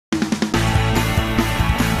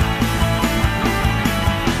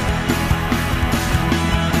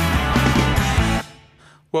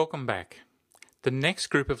Welcome back. The next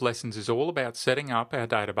group of lessons is all about setting up our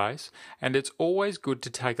database, and it's always good to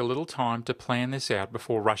take a little time to plan this out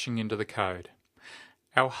before rushing into the code.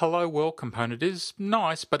 Our Hello World component is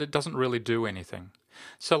nice, but it doesn't really do anything.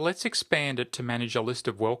 So let's expand it to manage a list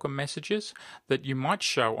of welcome messages that you might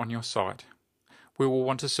show on your site. We will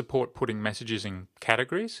want to support putting messages in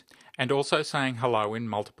categories and also saying hello in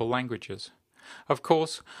multiple languages. Of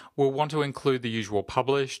course, we'll want to include the usual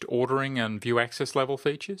published, ordering and view access level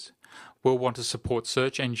features. We'll want to support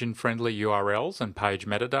search engine friendly URLs and page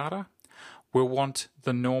metadata. We'll want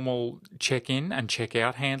the normal check-in and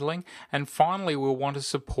check-out handling. And finally, we'll want to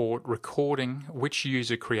support recording which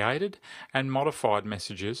user created and modified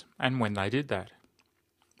messages and when they did that.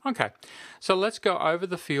 Okay, so let's go over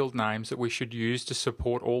the field names that we should use to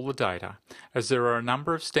support all the data, as there are a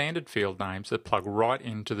number of standard field names that plug right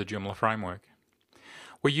into the Joomla framework.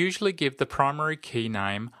 We usually give the primary key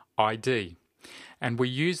name ID, and we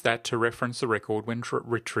use that to reference the record when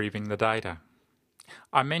retrieving the data.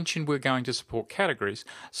 I mentioned we're going to support categories,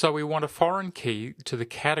 so we want a foreign key to the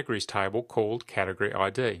categories table called category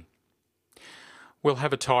ID. We'll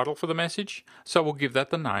have a title for the message, so we'll give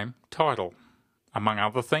that the name title. Among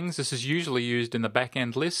other things, this is usually used in the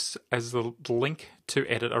back-end lists as the link to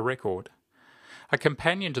edit a record. A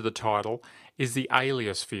companion to the title is the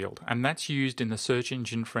alias field, and that's used in the search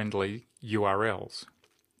engine friendly URLs.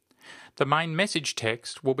 The main message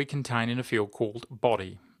text will be contained in a field called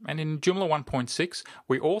body, and in Joomla 1.6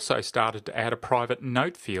 we also started to add a private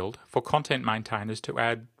note field for content maintainers to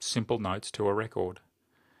add simple notes to a record.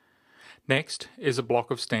 Next is a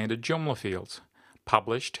block of standard Joomla fields.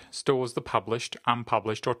 Published stores the published,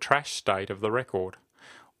 unpublished or trash state of the record.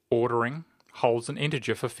 Ordering holds an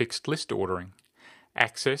integer for fixed list ordering.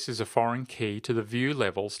 Access is a foreign key to the view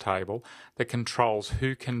levels table that controls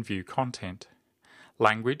who can view content.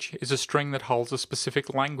 Language is a string that holds a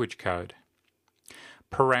specific language code.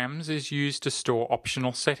 Params is used to store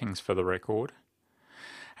optional settings for the record.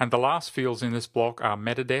 And the last fields in this block are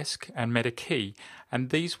metadesk and metakey,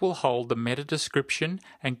 and these will hold the meta description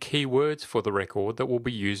and keywords for the record that will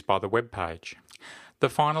be used by the web page. The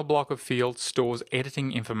final block of fields stores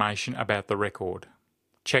editing information about the record.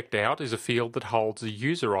 Checked out is a field that holds the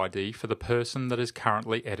user ID for the person that is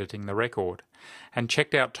currently editing the record, and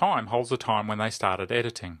checked out time holds the time when they started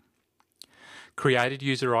editing. Created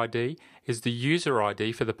user ID is the user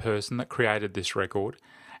ID for the person that created this record,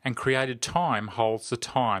 and created time holds the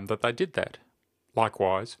time that they did that.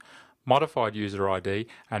 Likewise, modified user ID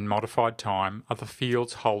and modified time are the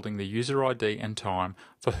fields holding the user ID and time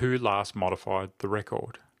for who last modified the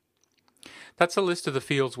record. That's a list of the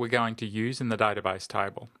fields we're going to use in the database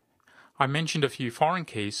table. I mentioned a few foreign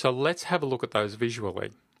keys, so let's have a look at those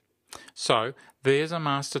visually. So, there's a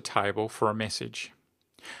master table for a message.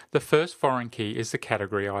 The first foreign key is the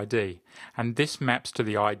category ID, and this maps to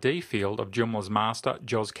the ID field of Joomla's master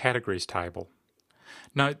JOS categories table.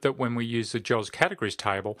 Note that when we use the JOS categories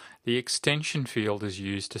table, the extension field is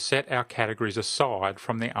used to set our categories aside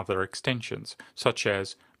from the other extensions, such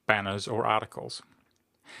as banners or articles.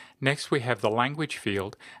 Next we have the language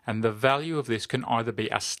field, and the value of this can either be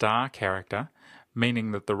a star character,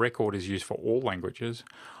 meaning that the record is used for all languages,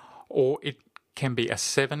 or it can be a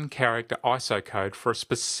 7-character ISO code for a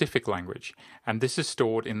specific language, and this is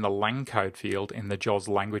stored in the lang code field in the JOS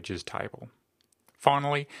languages table.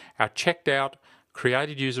 Finally, our checked out,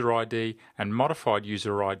 created user ID and modified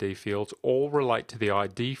user ID fields all relate to the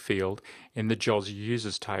ID field in the JOS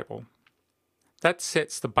users table. That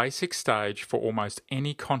sets the basic stage for almost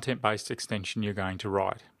any content-based extension you're going to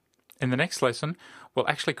write. In the next lesson, we'll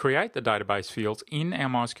actually create the database fields in our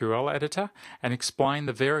MySQL editor and explain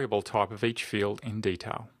the variable type of each field in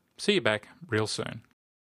detail. See you back real soon.